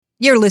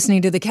You're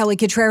listening to the Kelly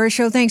Contreras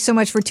Show. Thanks so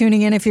much for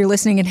tuning in. If you're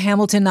listening in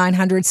Hamilton,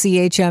 900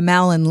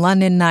 CHML, and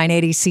London,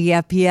 980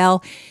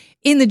 CFPL,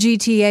 in the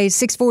GTA,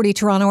 640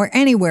 Toronto, or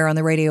anywhere on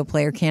the Radio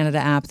Player Canada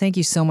app, thank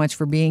you so much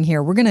for being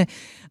here. We're going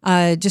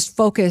to just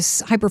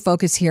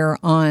hyper-focus here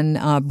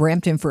on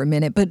Brampton for a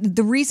minute. But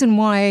the reason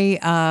why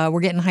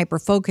we're getting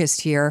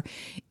hyper-focused here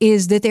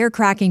is that they're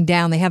cracking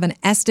down. They have an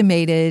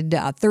estimated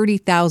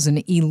 30,000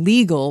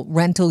 illegal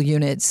rental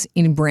units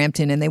in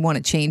Brampton, and they want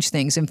to change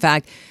things. In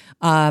fact,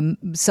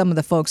 some of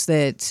the folks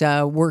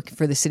that work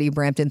for the city of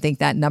Brampton think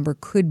that number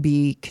could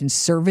be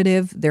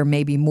conservative. There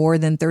may be more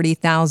than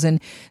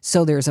 30,000.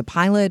 So there's a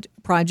pilot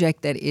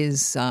project that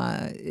is,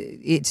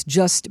 it's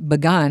just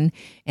begun,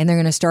 and they're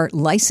going to start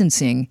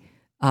licensing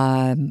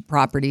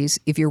properties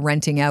if you're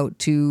renting out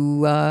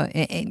to,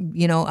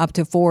 up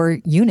to 4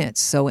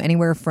 units. So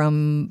anywhere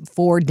from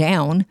 4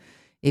 down.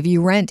 If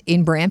you rent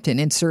in Brampton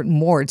in certain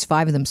wards,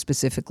 5 of them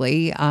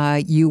specifically,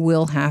 you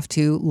will have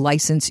to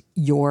license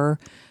your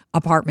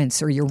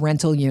apartments or your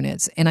rental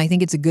units. And I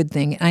think it's a good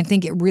thing. And I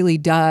think it really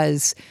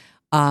does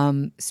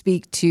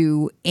speak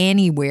to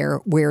anywhere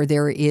where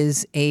there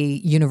is a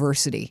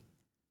university,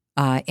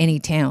 any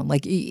town.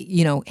 Like,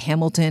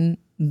 Hamilton,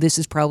 this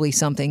is probably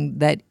something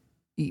that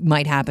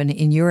might happen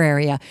in your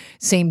area.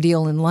 Same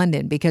deal in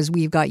London, because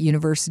we've got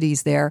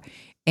universities there.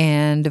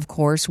 And of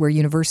course, where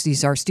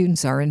universities are,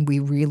 students are, and we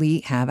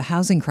really have a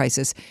housing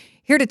crisis.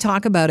 Here to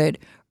talk about it,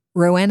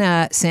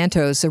 Rowena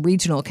Santos, a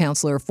regional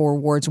councillor for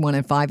Wards 1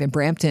 and 5 in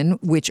Brampton,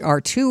 which are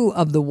 2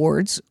 of the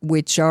wards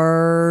which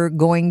are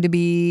going to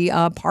be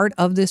part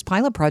of this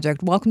pilot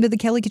project. Welcome to the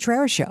Kelly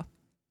Contreras Show.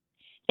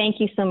 Thank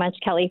you so much,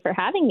 Kelly, for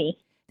having me.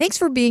 Thanks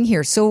for being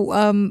here.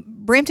 So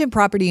Brampton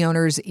property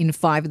owners in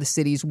 5 of the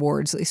city's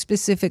wards,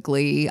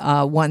 specifically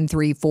 1,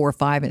 3, 4,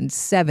 5, and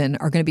 7,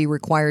 are going to be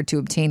required to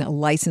obtain a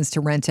license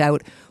to rent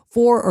out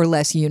 4 or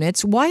less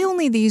units. Why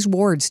only these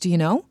wards, do you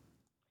know?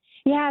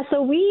 Yeah,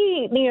 so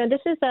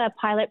this is a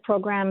pilot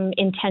program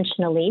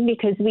intentionally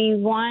because we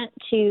want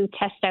to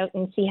test out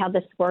and see how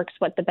this works,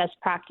 what the best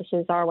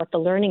practices are, what the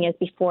learning is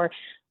before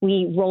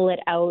we roll it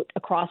out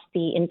across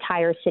the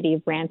entire city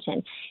of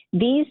Brampton.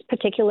 These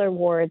particular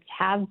wards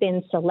have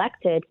been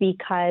selected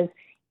because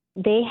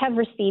they have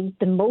received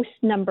the most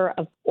number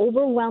of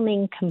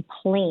overwhelming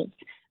complaints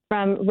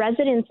from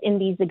residents in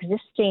these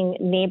existing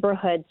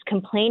neighborhoods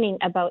complaining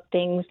about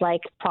things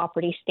like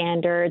property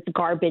standards,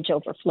 garbage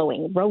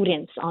overflowing,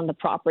 rodents on the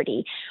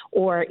property,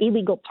 or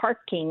illegal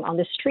parking on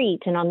the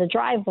street and on the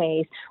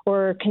driveways,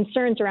 or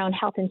concerns around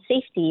health and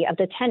safety of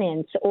the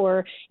tenants,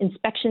 or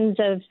inspections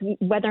of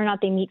whether or not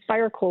they meet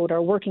fire code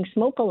or working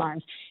smoke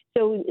alarms.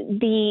 So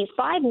the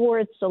 5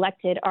 wards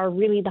selected are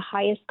really the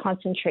highest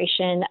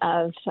concentration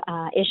of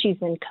issues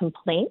and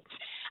complaints.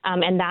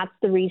 And that's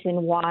the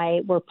reason why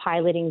we're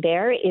piloting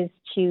there, is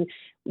to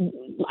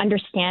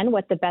understand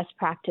what the best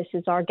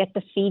practices are, get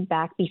the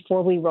feedback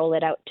before we roll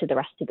it out to the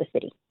rest of the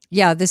city.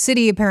 Yeah, the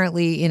city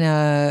apparently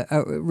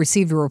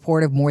received a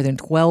report of more than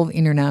 12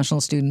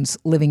 international students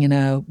living in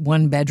a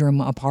 1-bedroom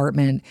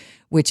apartment,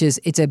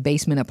 it's a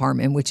basement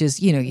apartment, which is,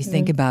 you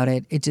think about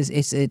it,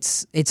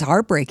 it's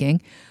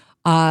heartbreaking.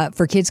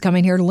 For kids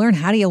coming here to learn.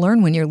 How do you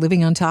learn when you're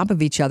living on top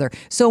of each other?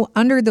 So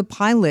under the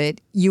pilot,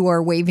 you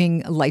are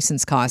waiving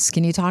license costs.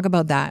 Can you talk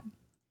about that?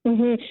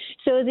 Mm-hmm.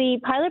 So the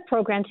pilot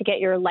program to get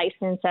your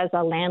license as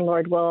a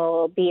landlord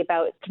will be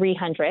about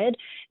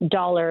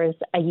 $300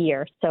 a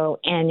year, so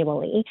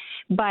annually.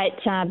 But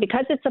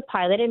because it's a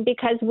pilot and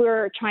because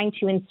we're trying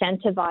to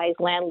incentivize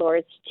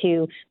landlords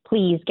to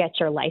please get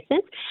your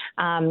license,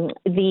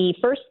 the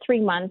first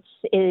 3 months,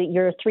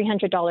 your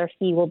 $300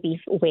 fee will be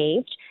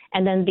waived.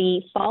 And then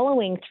the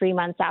following 3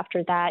 months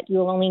after that,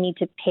 you'll only need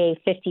to pay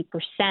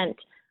 50%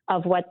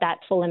 of what that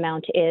full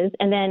amount is.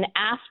 And then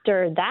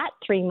after that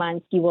 3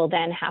 months, you will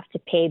then have to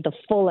pay the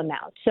full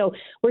amount. So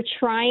we're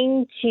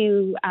trying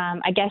to,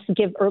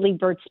 give early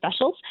bird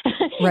specials,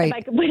 right, if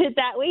I could put it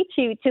that way,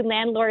 to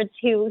landlords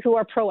who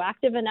are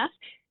proactive enough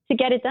to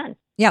get it done.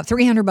 Yeah,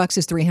 $300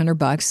 is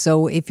 $300.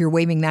 So if you're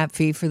waiving that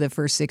fee for the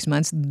first 6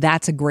 months,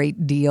 that's a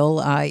great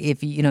deal.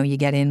 If you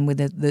get in with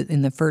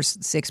in the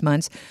first 6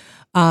 months.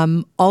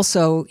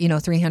 Also,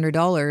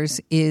 $300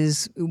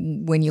 is,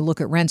 when you look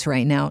at rents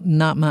right now,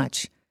 not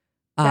much.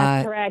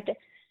 That's correct.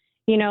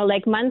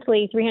 Like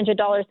monthly,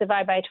 $300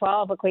 divided by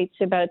 12 equates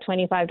to about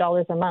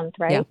 $25 a month,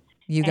 right? Yeah,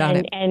 you got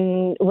it.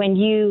 And when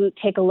you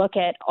take a look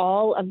at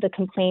all of the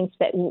complaints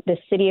that the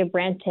city of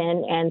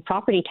Brampton and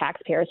property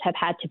taxpayers have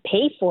had to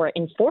pay for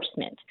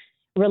enforcement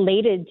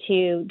related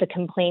to the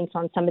complaints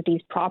on some of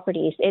these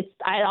properties,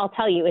 I'll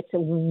tell you, it's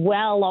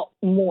well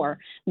more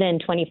than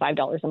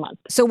 $25 a month.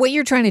 So what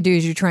you're trying to do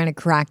is you're trying to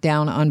crack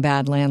down on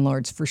bad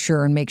landlords for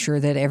sure and make sure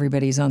that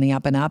everybody's on the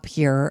up and up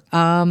here.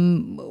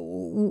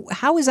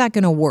 How is that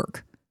going to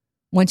work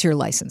once you're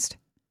licensed?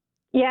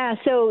 Yeah,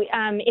 so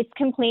it's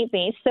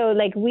complaint-based. So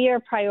we are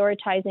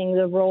prioritizing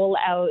the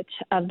rollout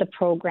of the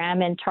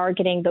program and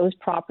targeting those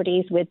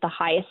properties with the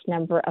highest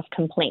number of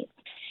complaints.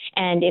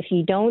 And if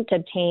you don't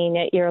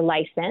obtain your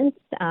license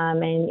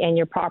and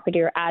your property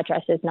or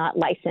address is not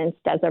licensed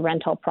as a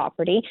rental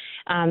property,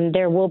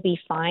 there will be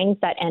fines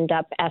that end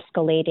up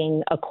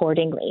escalating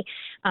accordingly.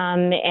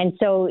 And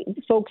so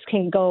folks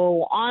can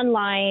go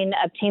online,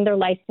 obtain their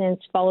license,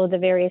 follow the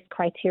various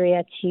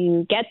criteria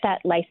to get that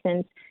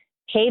license,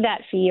 pay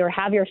that fee or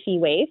have your fee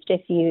waived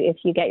if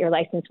you get your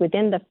license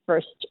within the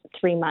first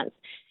 3 months.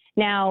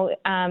 Now,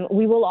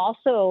 we will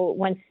also,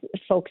 once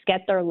folks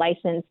get their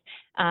license,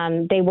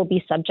 they will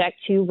be subject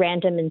to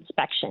random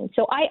inspection.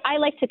 So I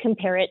like to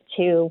compare it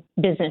to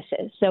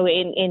businesses. So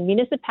in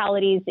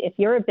municipalities, if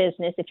you're a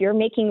business, if you're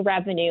making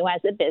revenue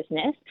as a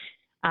business,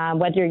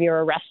 whether you're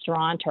a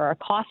restaurant or a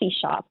coffee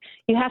shop,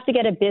 you have to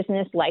get a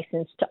business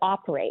license to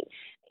operate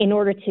in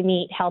order to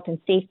meet health and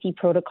safety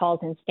protocols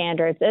and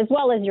standards, as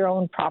well as your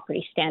own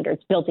property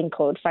standards, building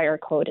code, fire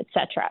code, et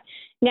cetera.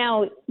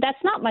 Now, that's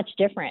not much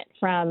different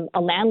from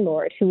a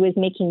landlord who is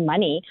making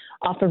money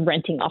off of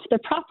renting off their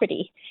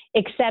property,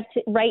 except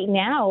right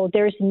now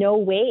there's no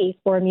way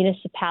for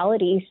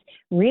municipalities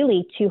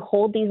really to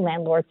hold these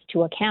landlords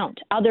to account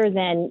other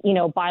than,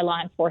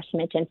 bylaw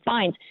enforcement and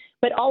fines.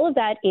 But all of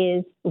that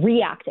is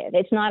reactive.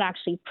 It's not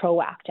actually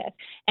proactive.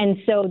 And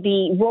so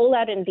the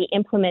rollout and the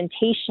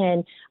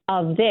implementation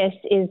of this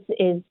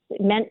is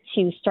meant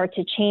to start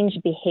to change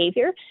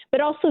behavior,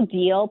 but also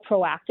deal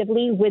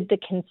proactively with the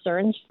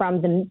concerns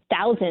from the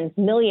thousands,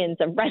 millions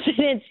of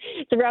residents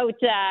throughout,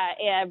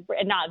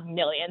 not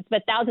millions,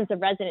 but thousands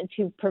of residents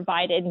who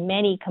provided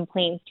many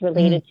complaints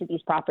related to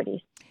these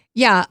properties.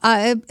 Yeah,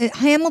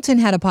 Hamilton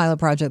had a pilot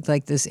project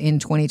like this in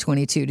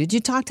 2022. Did you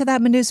talk to that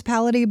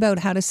municipality about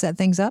how to set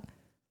things up?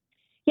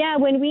 Yeah,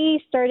 when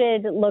we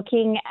started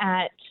looking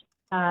at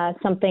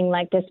something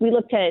like this, we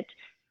looked at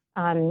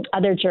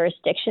other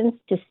jurisdictions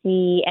to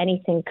see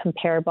anything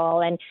comparable.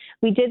 And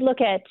we did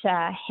look at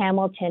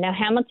Hamilton. Now,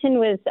 Hamilton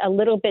was a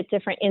little bit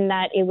different in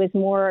that it was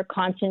more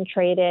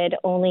concentrated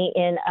only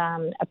in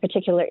a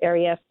particular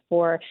area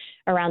for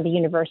around the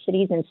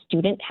universities and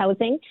student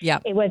housing.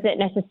 Yep. It wasn't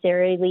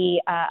necessarily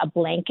a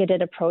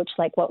blanketed approach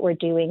like what we're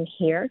doing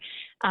here.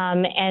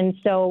 And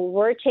so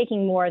we're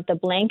taking more of the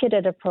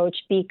blanketed approach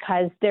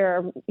because there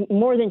are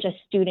more than just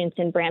students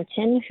in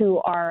Brampton who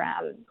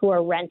are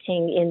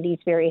renting in these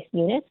various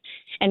units.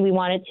 And we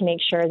wanted to make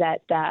sure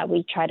that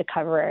we try to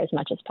cover as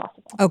much as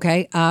possible.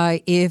 Okay.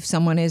 If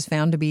someone is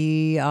found to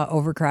be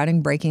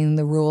overcrowding, breaking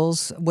the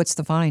rules, what's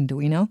the fine? Do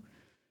we know?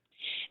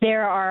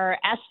 There are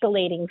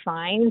escalating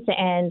fines,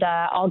 and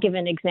I'll give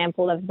an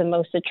example of the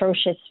most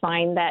atrocious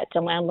fine that a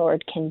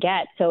landlord can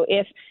get. So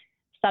if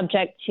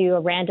subject to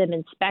a random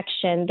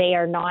inspection, they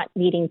are not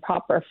meeting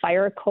proper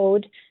fire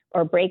code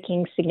or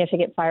breaking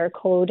significant fire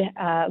code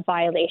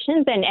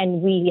violations.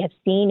 And we have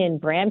seen in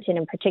Brampton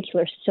in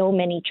particular so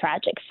many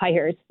tragic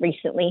fires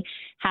recently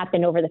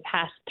happen over the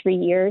past 3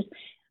 years.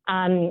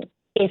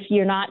 If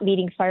you're not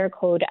meeting fire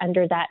code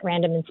under that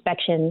random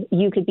inspection,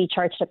 you could be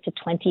charged up to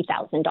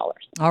 $20,000.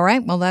 All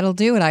right. Well, that'll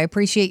do it. I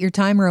appreciate your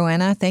time,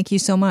 Rowena. Thank you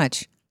so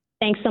much.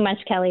 Thanks so much,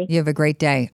 Kelly. You have a great day.